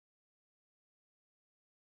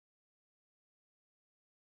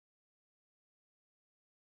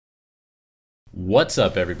What's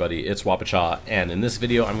up, everybody? It's waba, and in this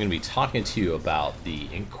video I'm going to be talking to you about the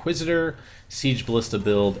Inquisitor Siege Ballista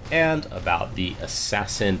build and about the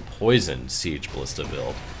Assassin Poison Siege Ballista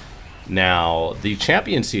build. Now, the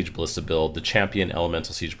Champion Siege Ballista build, the Champion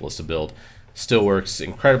Elemental Siege Ballista build, still works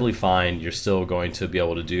incredibly fine. You're still going to be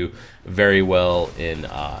able to do very well in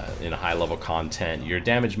high-level content. Your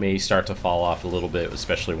damage may start to fall off a little bit,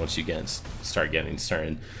 especially once you start getting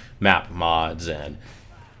certain map mods and,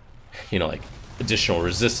 you know, like additional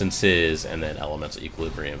resistances and then elemental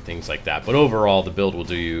equilibrium, things like that. But overall, the build will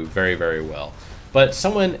do you very, very well. But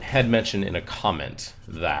someone had mentioned in a comment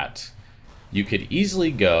that you could easily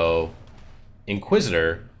go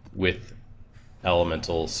Inquisitor with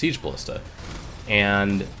Elemental Siege Ballista.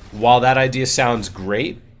 And while that idea sounds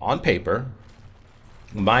great on paper,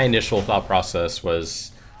 my initial thought process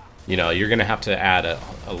was, you know, you're going to have to add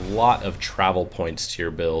a lot of travel points to your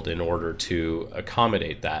build in order to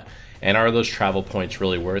accommodate that. And are those travel points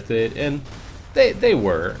really worth it? And they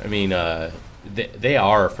were. I mean, they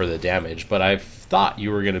are for the damage, but I thought you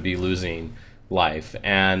were going to be losing life.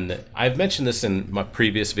 And I've mentioned this in my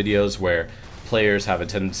previous videos where players have a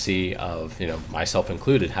tendency of, you know, myself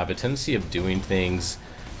included, have a tendency of doing things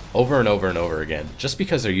over and over and over again just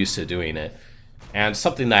because they're used to doing it. And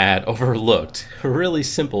something that I had overlooked, a really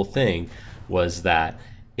simple thing, was that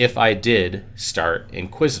if I did start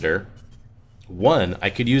Inquisitor, one, I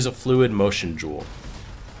could use a fluid motion jewel.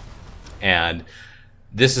 And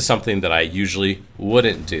this is something that I usually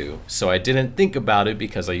wouldn't do. So I didn't think about it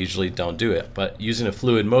because I usually don't do it. But using a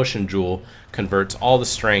fluid motion jewel converts all the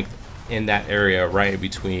strength in that area right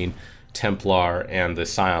between Templar and the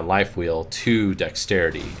Scion Life Wheel to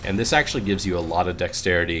dexterity. And this actually gives you a lot of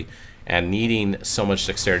dexterity, and needing so much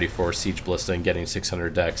dexterity for Siege Ballista and getting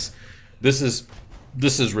 600 dex, this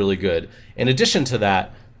is really good. In addition to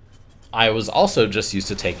that, I was also just used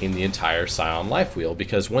to taking the entire Scion Life Wheel,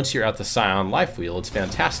 because once you're at the Scion Life Wheel, it's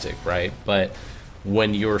fantastic, right? But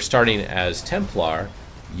when you're starting as Templar,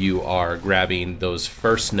 you are grabbing those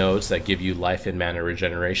first nodes that give you life and mana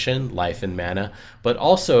regeneration, life and mana, but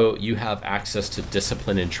also you have access to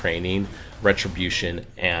discipline and training, retribution,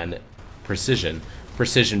 and precision.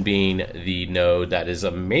 Precision being the node that is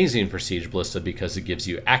amazing for Siege Ballista because it gives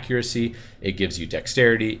you accuracy, it gives you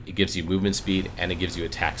dexterity, it gives you movement speed, and it gives you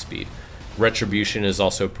attack speed. Retribution is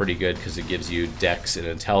also pretty good because it gives you dex and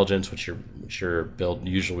intelligence, which your build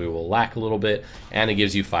usually will lack a little bit, and it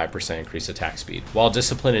gives you 5% increased attack speed. While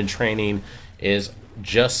discipline and training is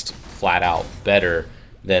just flat out better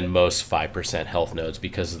than most 5% health nodes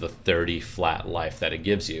because of the 30 flat life that it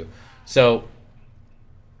gives you. So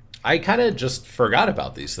I kind of just forgot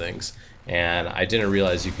about these things, and I didn't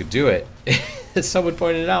realize you could do it. Someone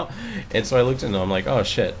pointed it out, and so I looked into them. I'm like, oh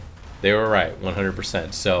shit, they were right,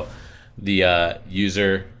 100%. So the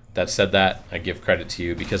user that said that, I give credit to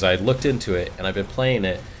you, because I looked into it and I've been playing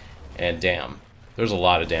it, and damn, there's a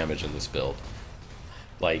lot of damage in this build.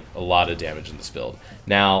 Like, a lot of damage in this build.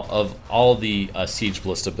 Now, of all the Siege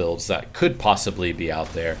Ballista builds that could possibly be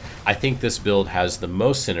out there, I think this build has the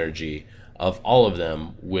most synergy of all of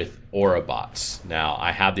them with aura bots. Now,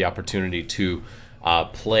 I had the opportunity to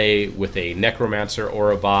play with a Necromancer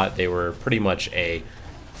aura bot. They were pretty much a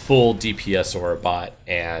full DPS aura bot,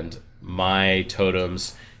 and my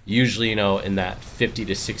totems, usually, you know, in that 50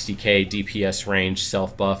 to 60k DPS range,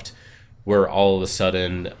 self-buffed, were all of a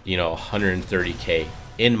sudden, you know, 130k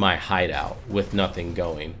in my hideout with nothing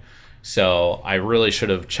going. So I really should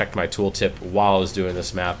have checked my tooltip while I was doing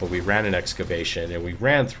this map, but we ran an excavation and we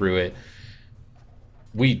ran through it.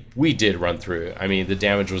 We did run through it. I mean, the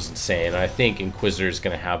damage was insane. I think Inquisitor is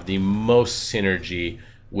going to have the most synergy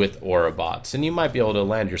with aura bots, and you might be able to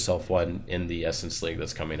land yourself one in the Essence League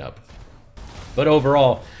that's coming up. But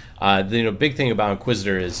overall, the big thing about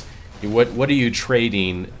Inquisitor is what are you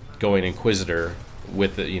trading going Inquisitor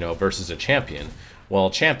with, versus a Champion? Well,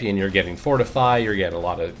 Champion, you're getting Fortify, you're getting a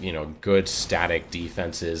lot of, good static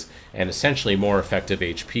defenses and essentially more effective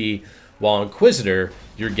HP, while Inquisitor,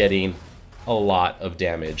 you're getting a lot of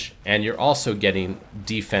damage, and you're also getting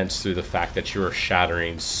defense through the fact that you're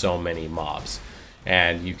shattering so many mobs.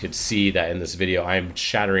 And you could see that in this video, I'm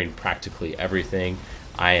shattering practically everything.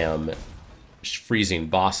 I am freezing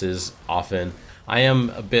bosses often. I am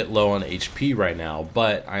a bit low on HP right now,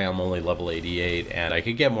 but I am only level 88, and I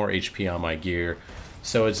could get more HP on my gear.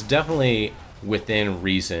 So it's definitely within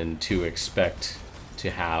reason to expect to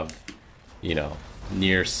have,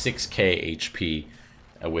 near 6k HP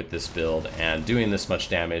with this build, and doing this much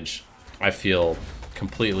damage, I feel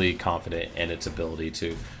completely confident in its ability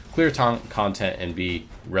to clear content and be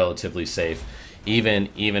relatively safe,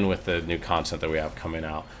 even with the new content that we have coming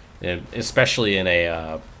out, and especially in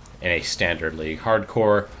a in a standard league.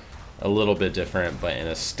 Hardcore, a little bit different, but in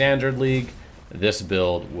a standard league, this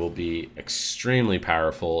build will be extremely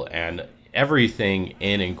powerful, and everything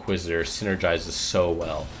in Inquisitor synergizes so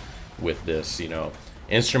well with this. You know,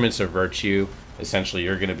 Instruments of Virtue, essentially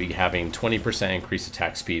you're going to be having 20% increased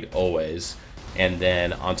attack speed always, and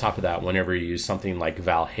then on top of that, whenever you use something like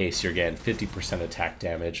Val Haste, you're getting 50% attack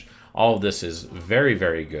damage. All of this is very,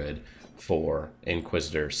 very good for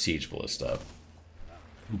Inquisitor Siege Ballista.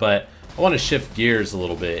 But I want to shift gears a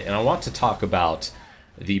little bit, and I want to talk about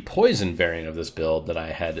the poison variant of this build that I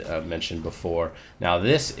had mentioned before. Now,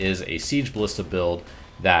 this is a Siege Ballista build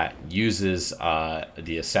that uses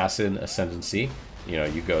the Assassin Ascendancy. You know,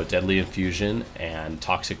 you go Deadly Infusion and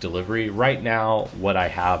Toxic Delivery. Right now, what I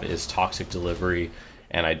have is Toxic Delivery,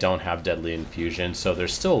 and I don't have Deadly Infusion, so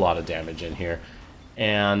there's still a lot of damage in here.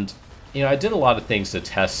 And you know, I did a lot of things to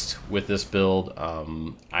test with this build.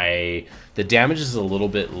 The damage is a little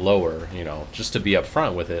bit lower, you know, just to be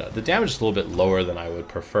upfront with it. The damage is a little bit lower than I would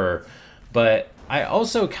prefer, but I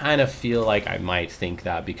also kind of feel like I might think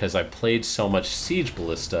that because I played so much Siege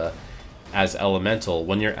Ballista as Elemental.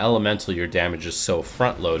 When you're Elemental, your damage is so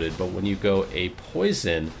front-loaded, but when you go a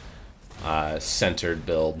Poison centered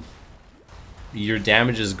build, your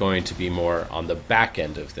damage is going to be more on the back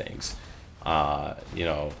end of things. You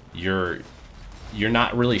know, you're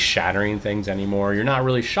not really shattering things anymore. You're not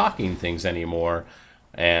really shocking things anymore.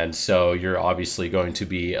 And so you're obviously going to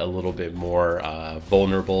be a little bit more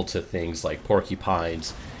vulnerable to things like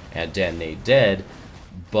Porcupines and Detonate Dead.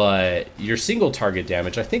 But your single target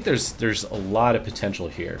damage, I think there's a lot of potential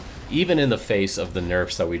here. Even in the face of the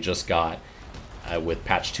nerfs that we just got with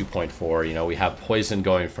patch 2.4, you know, we have Poison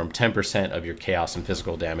going from 10% of your chaos and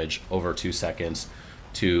physical damage over 2 seconds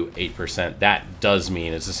to 8%. That does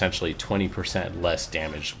mean it's essentially 20% less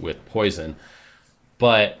damage with Poison.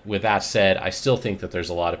 But with that said, I still think that there's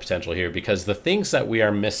a lot of potential here because the things that we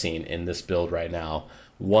are missing in this build right now,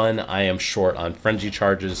 one, I am short on Frenzy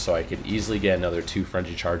Charges, so I could easily get another 2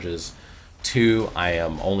 Frenzy Charges. 2, I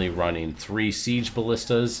am only running 3 Siege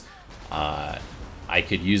Ballistas. I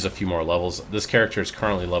could use a few more levels. This character is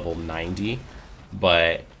currently level 90.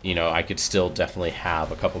 But, you know, I could still definitely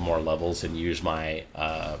have a couple more levels and use my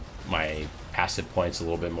my passive points a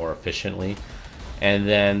little bit more efficiently. And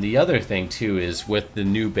then the other thing, too, is with the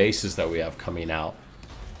new bases that we have coming out,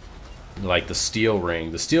 like the Steel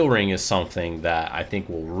Ring. The Steel Ring is something that I think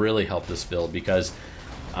will really help this build because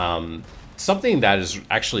something that is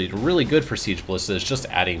actually really good for Siege Ballista is just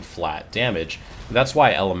adding flat damage. That's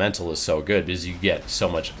why Elemental is so good, because you get so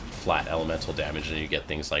much flat elemental damage and you get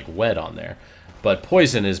things like Wed on there. But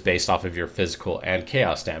Poison is based off of your physical and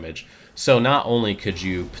chaos damage. So not only could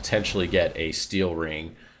you potentially get a Steel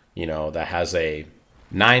Ring, you know, that has a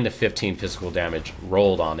 9 to 15 physical damage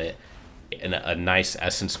rolled on it, and a nice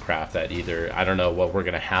Essence Craft that either, I don't know what we're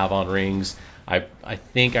going to have on rings. I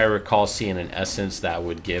think I recall seeing an Essence that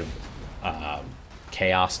would give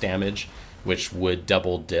chaos damage, which would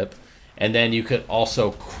double dip. And then you could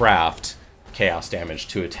also craft chaos damage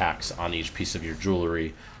to attacks on each piece of your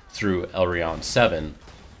jewelry through Elrion 7.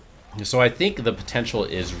 So I think the potential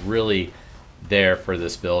is really there for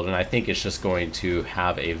this build, and I think it's just going to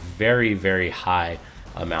have a very, very high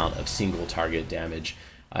amount of single target damage.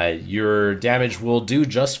 Your damage will do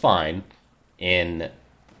just fine in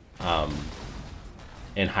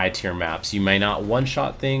high tier maps. You may not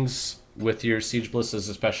one-shot things with your Siege Ballistas,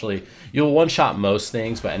 especially. You'll one-shot most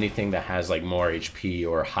things, but anything that has like more HP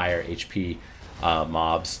or higher HP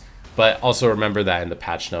mobs. But also remember that in the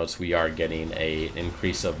patch notes, we are getting an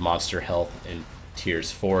increase of monster health in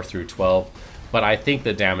tiers 4 through 12. But I think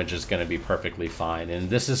the damage is going to be perfectly fine. And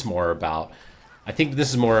this is more about, I think this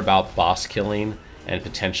is more about boss killing and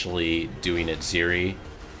potentially doing Itziri,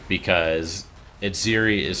 because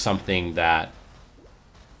Itziri is something that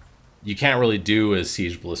you can't really do as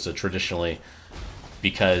Siege Ballista traditionally,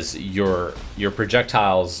 because your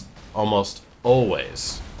projectiles almost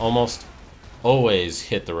always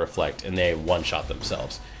hit the reflect and they one-shot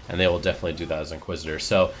themselves, and they will definitely do that as Inquisitor.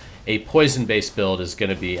 So a poison-based build is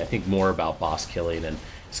going to be, I think, more about boss killing, and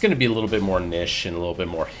it's going to be a little bit more niche and a little bit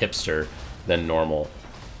more hipster than normal.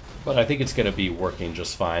 But I think it's going to be working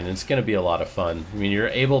just fine, and it's going to be a lot of fun. I mean, you're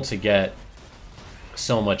able to get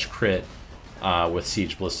so much crit with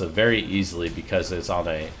Siege Ballista very easily because it's on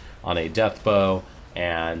a death bow.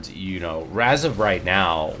 And, you know, as of right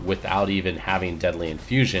now, without even having Deadly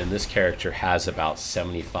Infusion, this character has about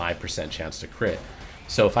 75% chance to crit.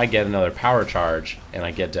 So if I get another power charge and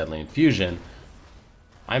I get Deadly Infusion,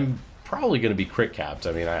 I'm probably going to be crit capped.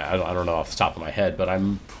 I mean, I don't know off the top of my head, but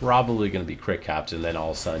I'm probably going to be crit capped. And then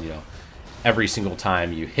all of a sudden, you know, every single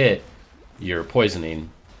time you hit your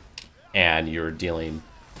poisoning, and you're dealing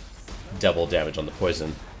double damage on the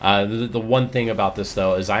poison. The one thing about this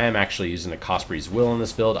though is I am actually using a Cosprey's Will in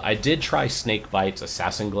this build. I did try Snakebite's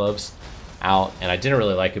Assassin Gloves out, and I didn't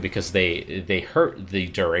really like it because they hurt the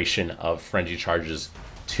duration of frenzy charges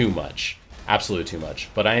too much, absolutely too much.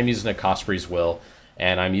 But I am using a Cosprey's Will,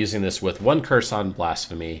 and I'm using this with one curse on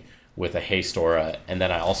Blasphemy, with a Haste Aura, and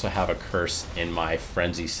then I also have a curse in my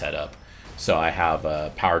Frenzy setup. So I have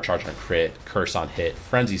a Power Charge on Crit, Curse on Hit,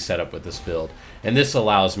 Frenzy setup with this build, and this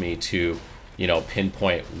allows me to, you know,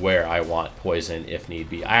 pinpoint where I want poison if need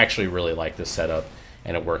be. I actually really like this setup,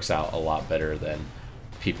 and it works out a lot better than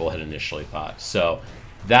people had initially thought. So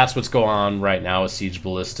that's what's going on right now with Siege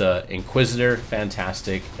Ballista. Inquisitor,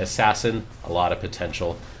 fantastic. Assassin, a lot of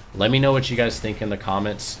potential. Let me know what you guys think in the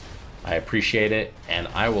comments. I appreciate it, and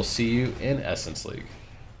I will see you in Essence League.